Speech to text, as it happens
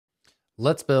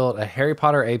Let's build a Harry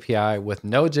Potter API with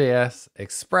Node.js,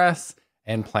 Express,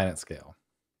 and PlanetScale.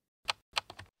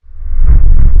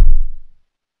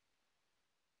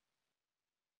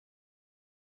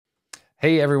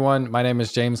 Hey everyone, my name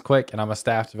is James Quick and I'm a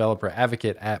staff developer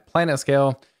advocate at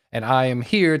PlanetScale, and I am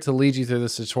here to lead you through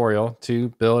this tutorial to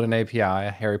build an API, a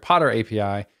Harry Potter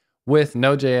API, with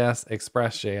Node.js,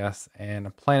 Express.js,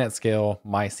 and PlanetScale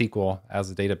MySQL as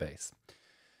a database.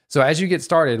 So as you get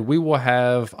started, we will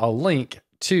have a link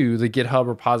to the GitHub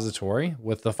repository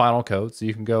with the final code. So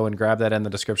you can go and grab that in the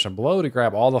description below to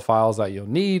grab all the files that you'll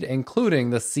need, including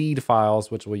the seed files,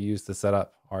 which we'll use to set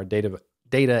up our data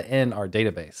in our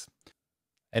database.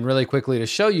 And really quickly to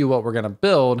show you what we're going to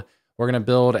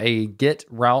build a get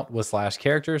route with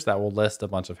 /characters that will list a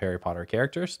bunch of Harry Potter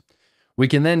characters. We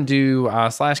can then do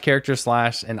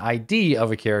 /character / an ID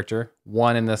of a character.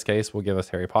 One in this case will give us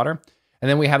Harry Potter. And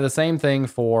then we have the same thing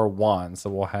for wands. So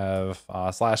we'll have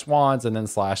 /wands and then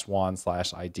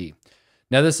 /wand/ID.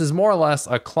 Now this is more or less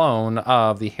a clone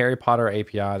of the Harry Potter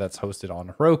API that's hosted on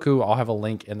Heroku. I'll have a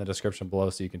link in the description below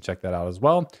so you can check that out as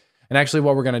well. And actually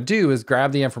what we're going to do is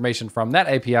grab the information from that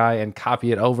API and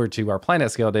copy it over to our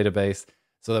PlanetScale database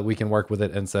so that we can work with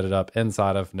it and set it up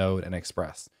inside of Node and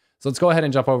Express. So let's go ahead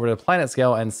and jump over to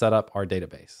PlanetScale and set up our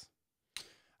database.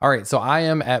 All right, so I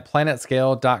am at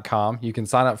planetscale.com. You can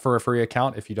sign up for a free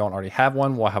account if you don't already have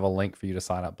one. We'll have a link for you to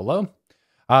sign up below.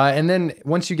 And then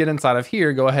once you get inside of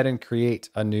here, go ahead and create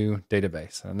a new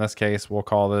database. In this case, we'll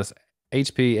call this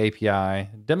HP API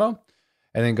demo,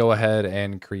 and then go ahead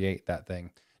and create that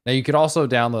thing. Now you could also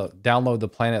download the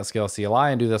PlanetScale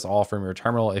CLI and do this all from your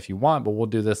terminal if you want, but we'll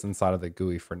do this inside of the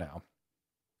GUI for now.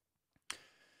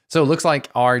 So it looks like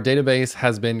our database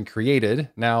has been created.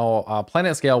 Now,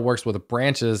 PlanetScale works with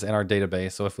branches in our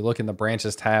database. So if we look in the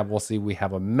branches tab, we'll see we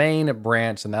have a main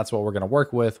branch, and that's what we're going to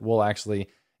work with. We'll actually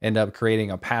end up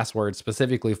creating a password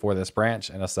specifically for this branch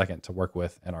in a second to work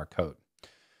with in our code.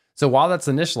 So while that's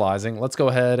initializing, let's go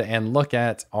ahead and look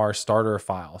at our starter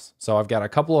files. So I've got a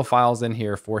couple of files in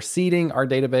here for seeding our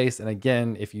database. And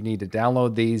again, if you need to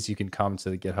download these, you can come to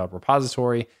the GitHub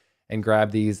repository and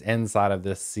grab these inside of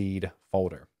this seed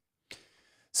folder.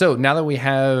 So now that we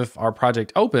have our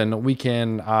project open, we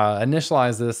can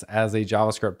initialize this as a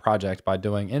JavaScript project by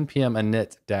doing npm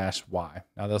init-y.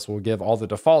 Now this will give all the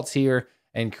defaults here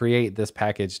and create this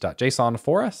package.json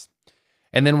for us.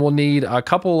 And then we'll need a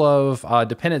couple of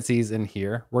dependencies in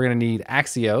here. We're going to need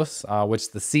Axios,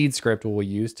 which the seed script will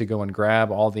use to go and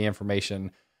grab all the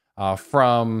information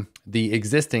from the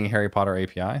existing Harry Potter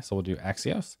API. So we'll do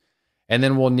Axios. And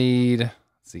then we'll need,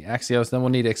 Axios, then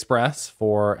we'll need Express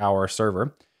for our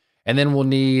server. And then we'll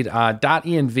need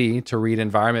 .env to read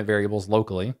environment variables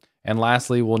locally. And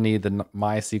lastly, we'll need the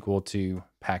MySQL2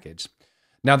 package.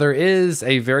 Now there is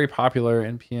a very popular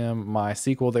npm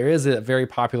MySQL. There is a very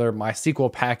popular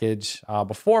MySQL package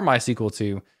before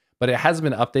MySQL2, but it hasn't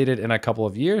been updated in a couple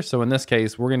of years. So in this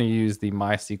case, we're going to use the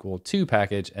MySQL2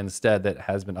 package instead that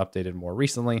has been updated more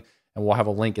recently. And we'll have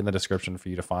a link in the description for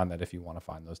you to find that if you want to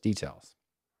find those details.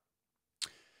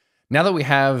 Now that we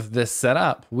have this set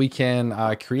up, we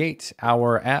can create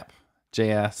our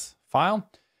app.js file.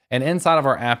 And inside of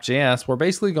our app.js, we're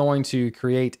basically going to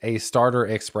create a starter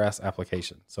Express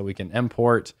application. So we can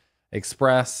import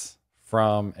Express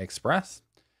from Express.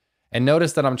 And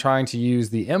notice that I'm trying to use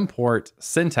the import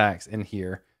syntax in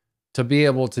here. To be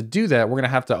able to do that, we're going to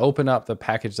have to open up the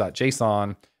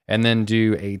package.json and then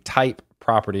do a type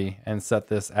property and set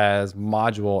this as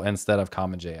module instead of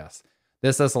common.js.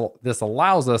 This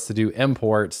allows us to do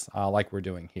imports like we're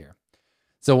doing here.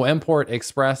 So we'll import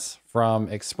Express from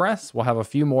Express. We'll have a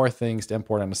few more things to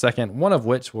import in a second, one of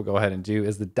which we'll go ahead and do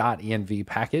is the .env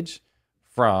package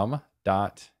from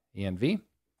 .env.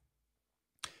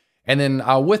 And then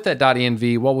with that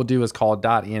 .env, what we'll do is call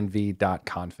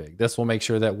 .env.config. This will make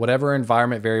sure that whatever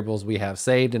environment variables we have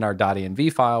saved in our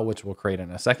 .env file, which we'll create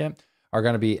in a second, are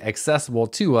going to be accessible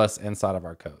to us inside of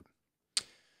our code.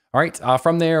 All right,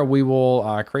 from there, we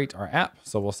will create our app.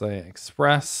 So we'll say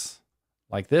Express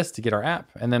like this to get our app.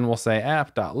 And then we'll say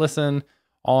app.listen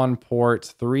on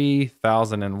port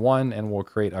 3001, and we'll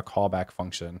create a callback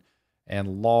function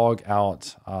and log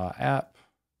out app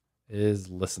is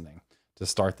listening to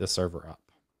start this server up.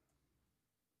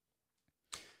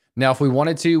 Now, if we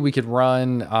wanted to, we could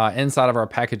run inside of our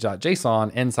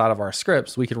package.json, inside of our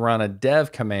scripts, we could run a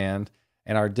dev command,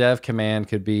 and our dev command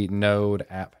could be node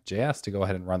app.js to go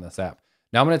ahead and run this app.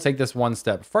 Now I'm going to take this one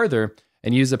step further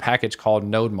and use a package called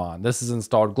nodemon. This is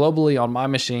installed globally on my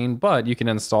machine, but you can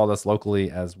install this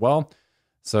locally as well.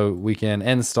 So we can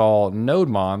install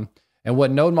nodemon, And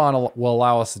what NodeMon will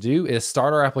allow us to do is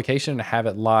start our application and have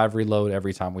it live reload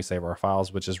every time we save our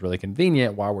files, which is really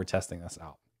convenient while we're testing this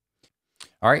out.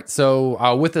 All right,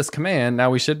 so with this command,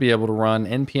 now we should be able to run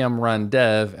npm run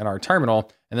dev in our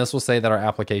terminal, and this will say that our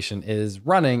application is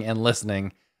running and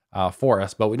listening for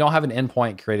us, but we don't have an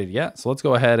endpoint created yet. So let's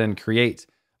go ahead and create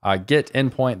get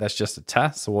endpoint. That's just a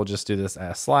test. So we'll just do this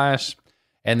as /,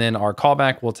 and then our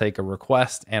callback will take a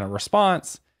request and a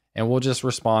response, and we'll just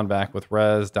respond back with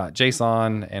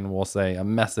res.json, and we'll say a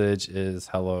message is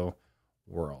hello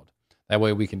world. That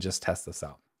way we can just test this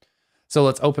out. So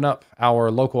let's open up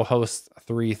our localhost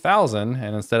 3000,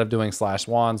 and instead of doing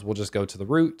 /wands, we'll just go to the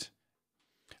root.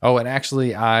 Oh, and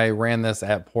actually I ran this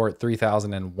at port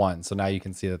 3001. So now you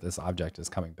can see that this object is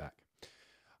coming back.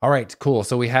 All right, cool.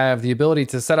 So we have the ability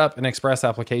to set up an Express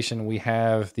application. We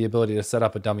have the ability to set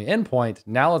up a dummy endpoint.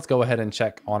 Now let's go ahead and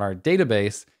check on our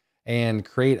database and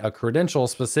create a credential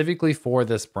specifically for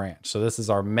this branch. So this is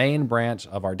our main branch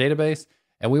of our database.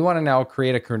 And we want to now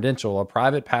create a credential, a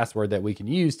private password that we can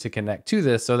use to connect to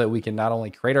this so that we can not only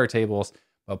create our tables,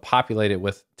 but populate it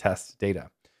with test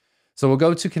data. So we'll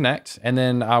go to connect, and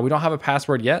then we don't have a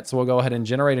password yet. So we'll go ahead and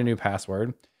generate a new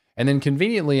password. And then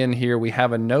conveniently in here, we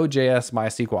have a Node.js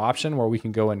MySQL option where we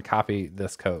can go and copy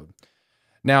this code.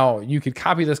 Now you could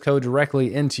copy this code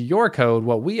directly into your code.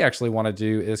 What we actually want to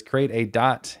do is create a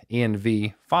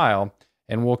 .env file,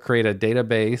 and we'll create a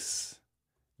database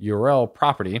URL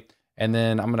property. And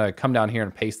then I'm going to come down here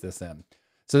and paste this in.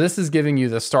 So this is giving you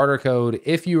the starter code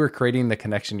if you were creating the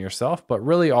connection yourself, but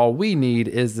really all we need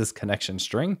is this connection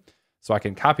string. So I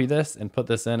can copy this and put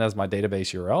this in as my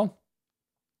database URL.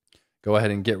 Go ahead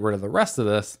and get rid of the rest of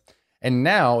this. And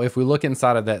now if we look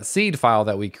inside of that seed file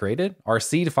that we created, our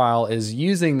seed file is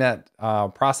using that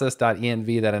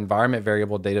process.env, that environment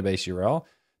variable database URL,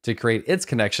 to create its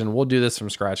connection. We'll do this from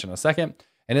scratch in a second.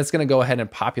 And it's going to go ahead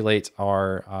and populate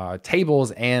our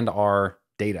tables and our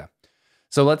data.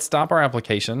 So let's stop our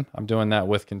application. I'm doing that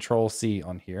with Control-C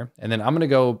on here. And then I'm going to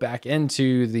go back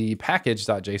into the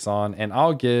package.json, and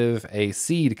I'll give a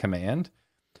seed command.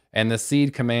 And the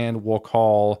seed command will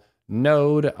call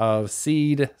node of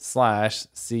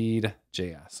seed/seed.js.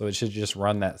 So it should just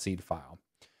run that seed file.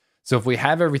 So if we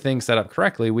have everything set up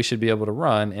correctly, we should be able to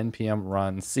run npm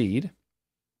run seed.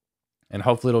 And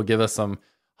hopefully it'll give us some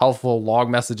helpful log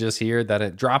messages here that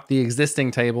it dropped the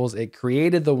existing tables, it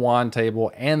created the wand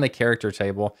table and the character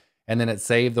table, and then it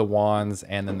saved the wands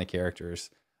and then the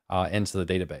characters into the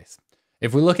database.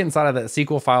 If we look inside of that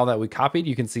SQL file that we copied,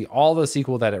 you can see all the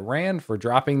SQL that it ran for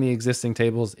dropping the existing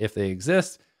tables if they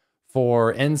exist,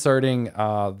 for inserting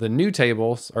the new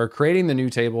tables or creating the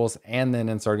new tables and then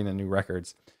inserting the new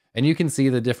records. And you can see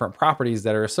the different properties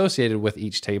that are associated with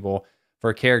each table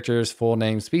for characters, full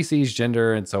name, species,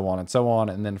 gender, and so on and so on.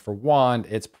 And then for wand,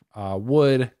 it's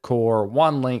wood, core,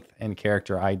 wand length, and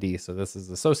character ID. So this is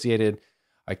associated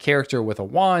a character with a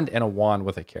wand and a wand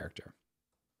with a character.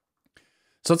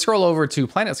 So let's scroll over to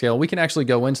PlanetScale. We can actually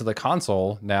go into the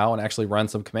console now and actually run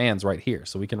some commands right here.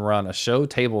 So we can run a show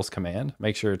tables command.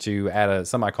 Make sure to add a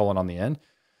semicolon on the end.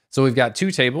 So we've got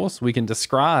two tables. We can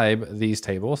describe these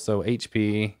tables. So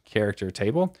HP character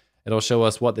table. It'll show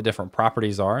us what the different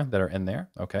properties are that are in there.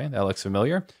 Okay, that looks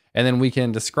familiar. And then we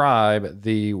can describe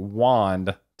the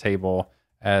wand table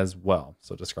as well.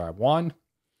 So describe wand.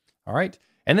 All right.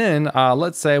 And then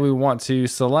let's say we want to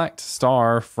select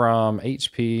star from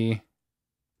HP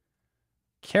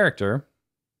character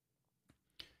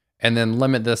and then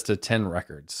limit this to 10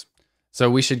 records.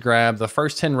 So we should grab the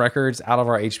first 10 records out of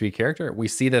our HP character. We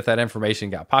see that that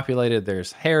information got populated.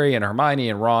 There's Harry and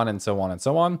Hermione and Ron and so on and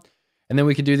so on. And then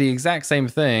we could do the exact same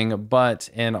thing, but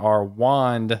in our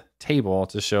wand table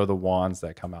to show the wands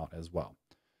that come out as well.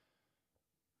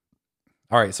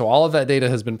 All right, so all of that data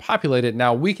has been populated.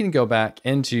 Now we can go back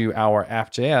into our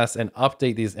app.js and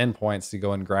update these endpoints to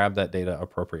go and grab that data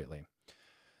appropriately.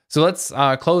 So let's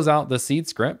close out the seed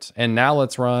script, and now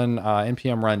let's run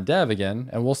npm run dev again,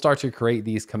 and we'll start to create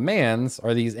these commands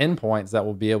or these endpoints that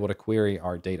will be able to query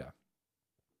our data.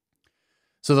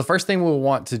 So the first thing we'll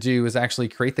want to do is actually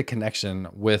create the connection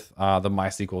with the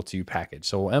MySQL 2 package.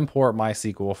 So we'll import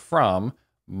MySQL from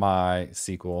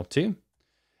MySQL 2,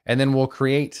 and then we'll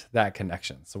create that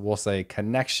connection. So we'll say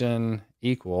connection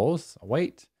equals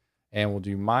await, and we'll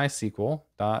do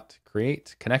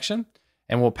MySQL.create connection,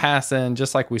 and we'll pass in,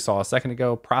 just like we saw a second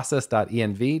ago,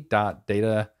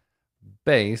 process.env.database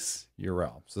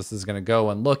URL. So this is going to go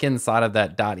and look inside of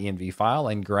that .env file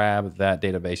and grab that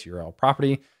database URL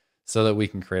property, so that we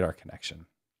can create our connection.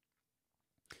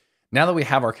 Now that we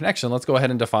have our connection, let's go ahead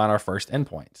and define our first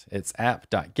endpoint. It's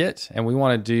app.get, and we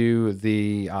want to do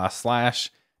the /characters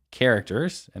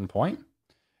endpoint.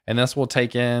 And this will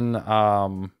take in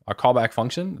a callback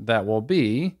function that will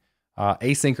be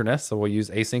asynchronous. So we'll use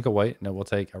async await, and it will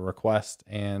take a request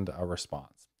and a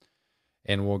response.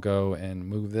 And we'll go and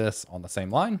move this on the same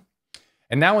line.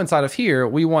 And now inside of here,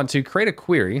 we want to create a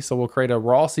query. So we'll create a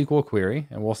raw SQL query,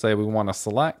 and we'll say we want to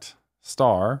select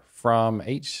star from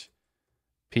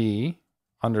HP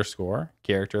underscore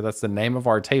character. That's the name of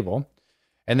our table.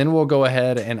 And then we'll go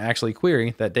ahead and actually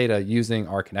query that data using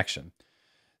our connection.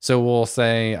 So we'll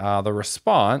say the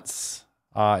response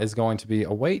is going to be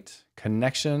await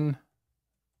connection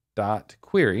dot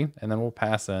query, and then we'll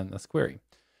pass in this query.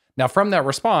 Now from that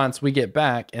response, we get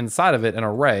back inside of it an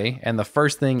array, and the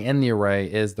first thing in the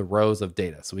array is the rows of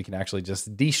data. So we can actually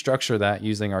just destructure that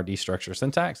using our destructure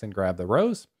syntax and grab the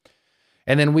rows.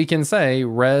 And then we can say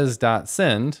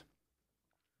res.send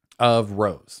of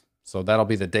rows. So that'll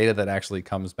be the data that actually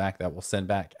comes back that will send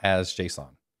back as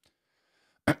JSON.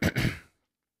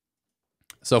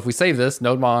 So if we save this,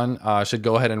 NodeMon should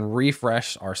go ahead and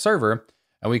refresh our server,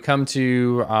 and we come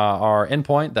to our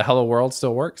endpoint, the hello world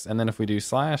still works. And then if we do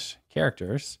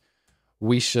 /characters,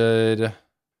 we should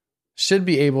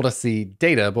be able to see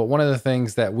data. But one of the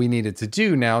things that we needed to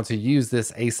do now to use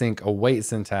this async await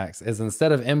syntax is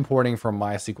instead of importing from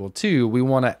MySQL 2, we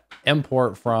want to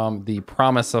import from the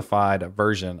promiseified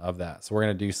version of that. So we're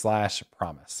going to do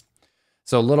 /promise.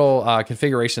 So a little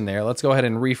configuration there. Let's go ahead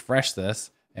and refresh this.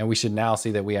 And we should now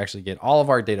see that we actually get all of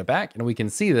our data back, and we can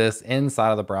see this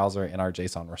inside of the browser in our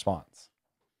JSON response.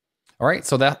 All right,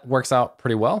 so that works out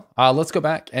pretty well. Let's go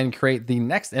back and create the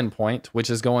next endpoint, which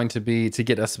is going to be to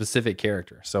get a specific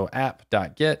character. So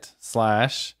app.get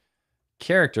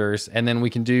 /characters, and then we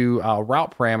can do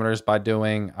route parameters by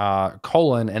doing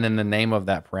colon and then the name of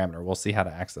that parameter. We'll see how to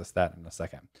access that in a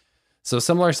second. So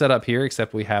similar setup here,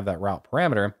 except we have that route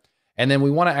parameter. And then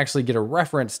we want to actually get a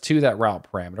reference to that route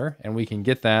parameter. And we can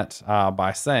get that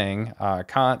by saying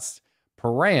const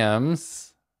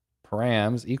params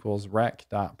equals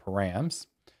rec.params.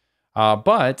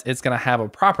 But it's going to have a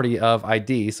property of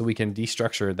ID, so we can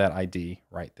destructure that ID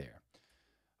right there.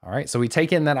 All right, so we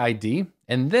take in that ID,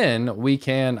 and then we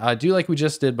can do like we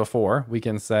just did before. We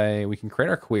can create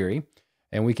our query,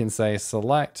 and we can say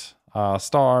select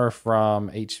star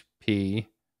from HP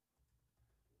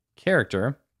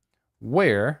character,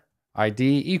 where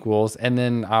ID equals, and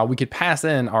then we could pass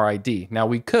in our ID. Now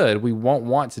we won't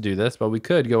want to do this, but we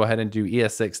could go ahead and do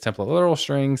ES6 template literal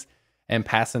strings and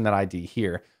pass in that ID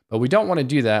here. But we don't want to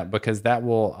do that because that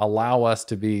will allow us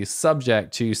to be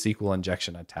subject to SQL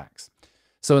injection attacks.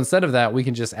 So instead of that, we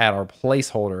can just add our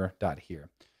placeholder dot here.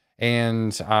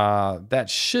 And that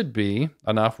should be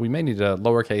enough. We may need to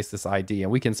lowercase this ID,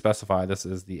 and we can specify this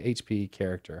is the HP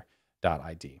character dot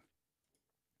ID.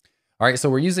 All right,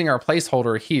 so we're using our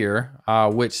placeholder here,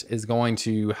 which is going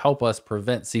to help us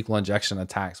prevent SQL injection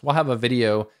attacks. We'll have a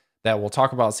video that will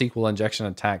talk about SQL injection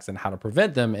attacks and how to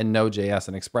prevent them in Node.js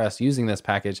and Express using this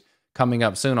package coming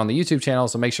up soon on the YouTube channel.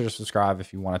 So make sure to subscribe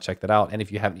if you want to check that out. And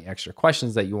if you have any extra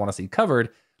questions that you want to see covered,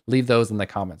 leave those in the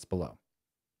comments below.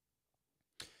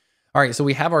 All right, so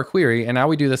we have our query, and now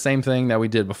we do the same thing that we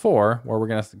did before, where we're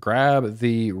going to grab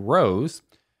the rows,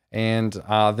 and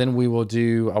then we will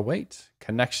do await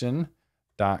connection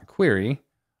dot query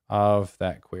of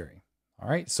that query. All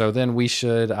right, so then we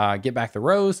should get back the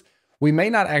rows. We may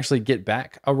not actually get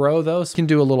back a row though, so we can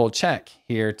do a little check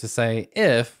here to say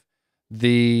if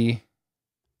the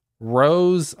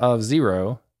rows of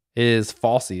 0 is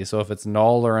falsy, so if it's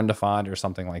null or undefined or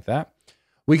something like that,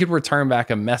 we could return back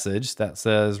a message that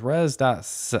says res.json,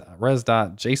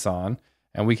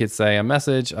 and we could say a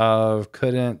message of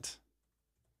couldn't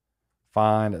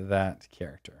find that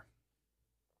character.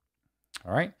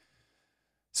 All right,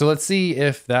 so let's see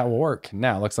if that will work.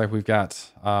 Now, it looks like we've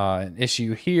got an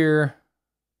issue here.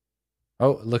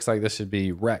 Oh, it looks like this should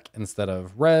be rec instead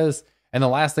of res. And the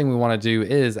last thing we want to do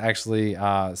is actually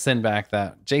send back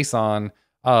that JSON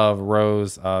of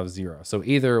rows of 0. So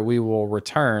either we will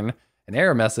return an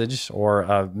error message or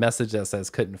a message that says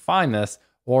couldn't find this,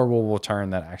 or we'll return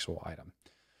that actual item.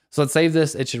 So let's save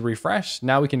this. It should refresh.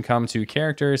 Now we can come to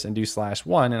characters and do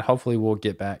 /1, and hopefully we'll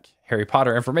get back Harry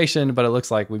Potter information, but it looks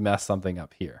like we messed something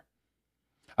up here.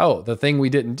 Oh, the thing we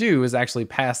didn't do is actually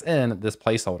pass in this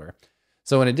placeholder.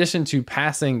 So in addition to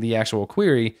passing the actual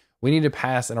query, we need to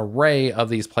pass an array of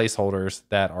these placeholders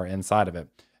that are inside of it.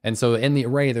 And so in the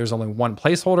array, there's only one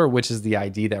placeholder, which is the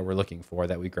ID that we're looking for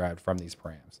that we grabbed from these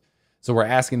params. So we're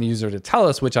asking the user to tell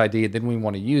us which ID, then we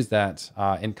want to use that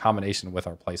in combination with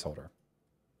our placeholder.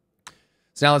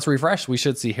 So now let's refresh. We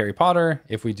should see Harry Potter.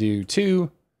 If we do 2,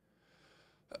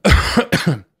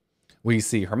 we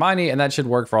see Hermione, and that should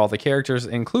work for all the characters,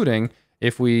 including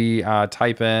If we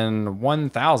type in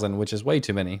 1000, which is way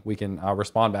too many, we can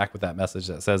respond back with that message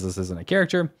that says this isn't a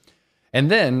character. And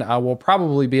then we'll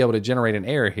probably be able to generate an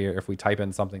error here if we type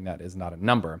in something that is not a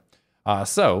number.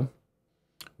 So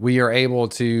we are able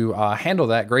to handle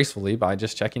that gracefully by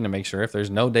just checking to make sure if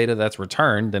there's no data that's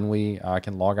returned, then we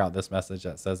can log out this message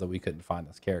that says that we couldn't find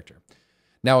this character.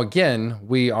 Now, again,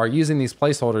 we are using these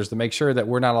placeholders to make sure that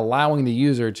we're not allowing the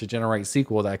user to generate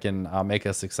SQL that can make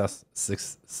us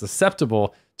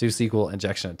susceptible to SQL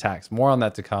injection attacks. More on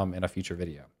that to come in a future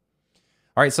video.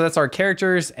 All right, so that's our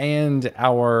characters and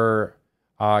our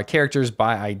characters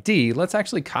by ID. Let's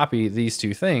actually copy these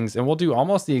two things, and we'll do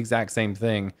almost the exact same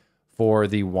thing for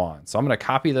the wand. So I'm going to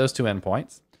copy those two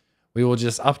endpoints. We will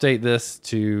just update this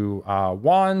to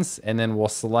wands, and then we'll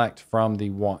select from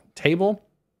the wand table.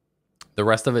 The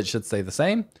rest of it should stay the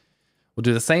same. We'll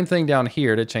do the same thing down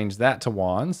here to change that to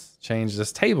wands, change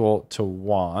this table to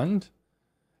wand,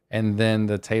 and then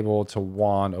the table to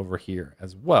wand over here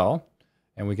as well.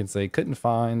 And we can say couldn't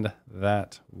find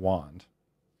that wand.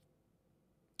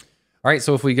 All right,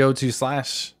 so if we go to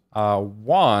slash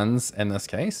wands in this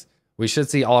case, we should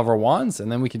see all of our wands,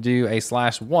 and then we can do a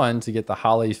 /1 to get the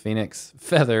Holly Phoenix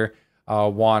Feather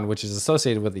wand, which is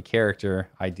associated with the character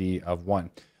ID of 1.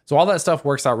 So all that stuff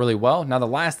works out really well. Now, the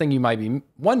last thing you might be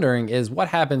wondering is what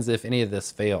happens if any of this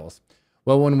fails?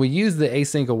 Well, when we use the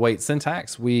async await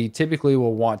syntax, we typically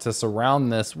will want to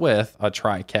surround this with a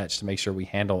try catch to make sure we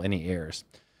handle any errors.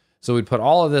 So we'd put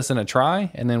all of this in a try,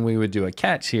 and then we would do a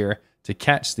catch here to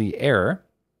catch the error.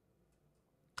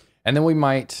 And then we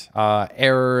might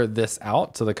error this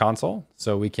out to the console.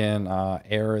 So we can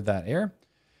error that error.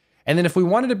 And then if we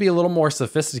wanted to be a little more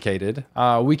sophisticated,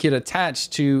 we could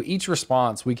attach to each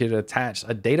response, we could attach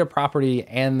a data property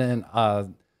and then a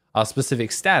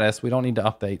specific status. We don't need to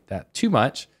update that too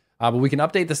much, but we can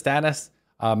update the status,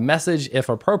 message if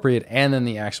appropriate, and then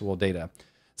the actual data.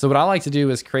 So what I like to do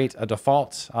is create a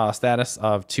default status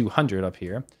of 200 up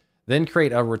here, then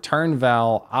create a return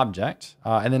val object,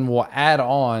 and then we'll add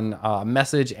on a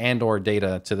message and or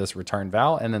data to this return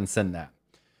val and then send that.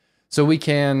 So we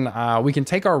can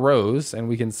take our rows and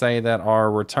we can say that our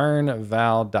return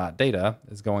val.data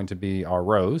is going to be our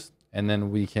rows, and then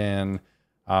we can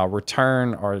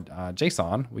return our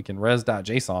JSON. We can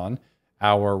res.json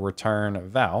our return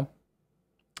val.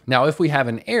 Now, if we have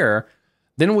an error,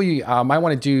 then we might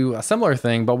want to do a similar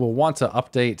thing, but we'll want to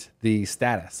update the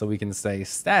status. So we can say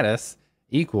status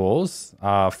equals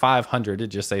 500 to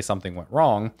just say something went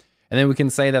wrong, and then we can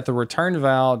say that the return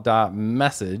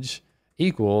val.message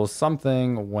equals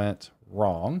something went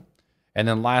wrong. And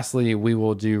then lastly, we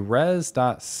will do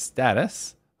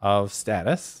res.status of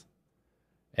status,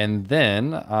 and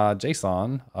then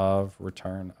JSON of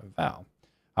return val.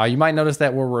 You might notice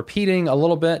that we're repeating a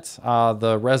little bit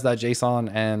the res.json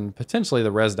and potentially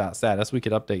the res.status. We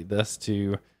could update this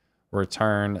to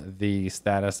return the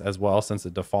status as well, since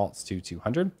it defaults to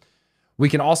 200. We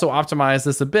can also optimize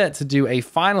this a bit to do a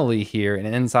finally here, and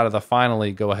inside of the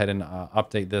finally, go ahead and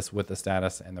update this with the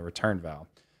status and the return val.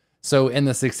 So in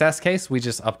the success case, we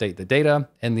just update the data.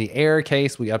 In the error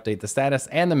case, we update the status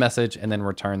and the message and then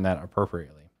return that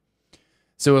appropriately.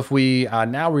 So if we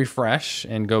now refresh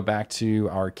and go back to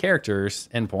our characters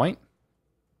endpoint,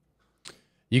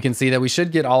 you can see that we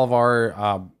should get all of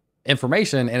our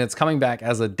information, and it's coming back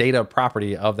as a data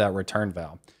property of that return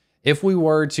val. If we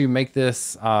were to make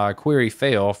this query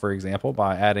fail, for example,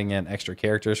 by adding in extra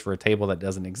characters for a table that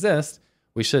doesn't exist,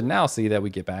 we should now see that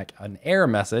we get back an error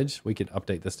message. We could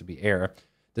update this to be error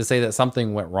to say that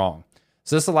something went wrong.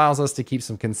 So this allows us to keep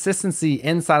some consistency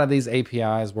inside of these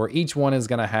APIs, where each one is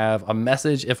going to have a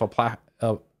message if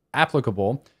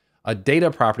applicable, a data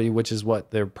property, which is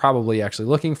what they're probably actually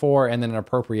looking for, and then an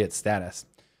appropriate status.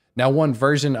 Now, one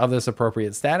version of this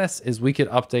appropriate status is we could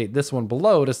update this one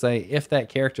below to say if that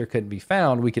character couldn't be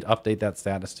found, we could update that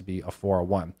status to be a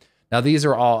 401. Now, these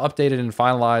are all updated and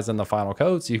finalized in the final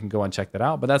code, so you can go and check that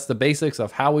out. But that's the basics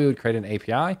of how we would create an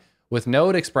API with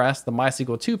Node Express, the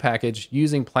MySQL 2 package,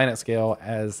 using PlanetScale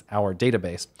as our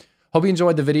database. Hope you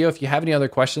enjoyed the video. If you have any other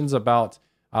questions about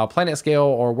PlanetScale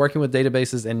or working with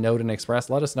databases in Node and Express,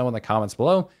 let us know in the comments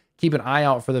below. Keep an eye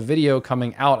out for the video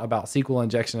coming out about SQL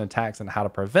injection attacks and how to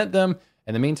prevent them.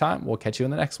 In the meantime, we'll catch you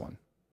in the next one.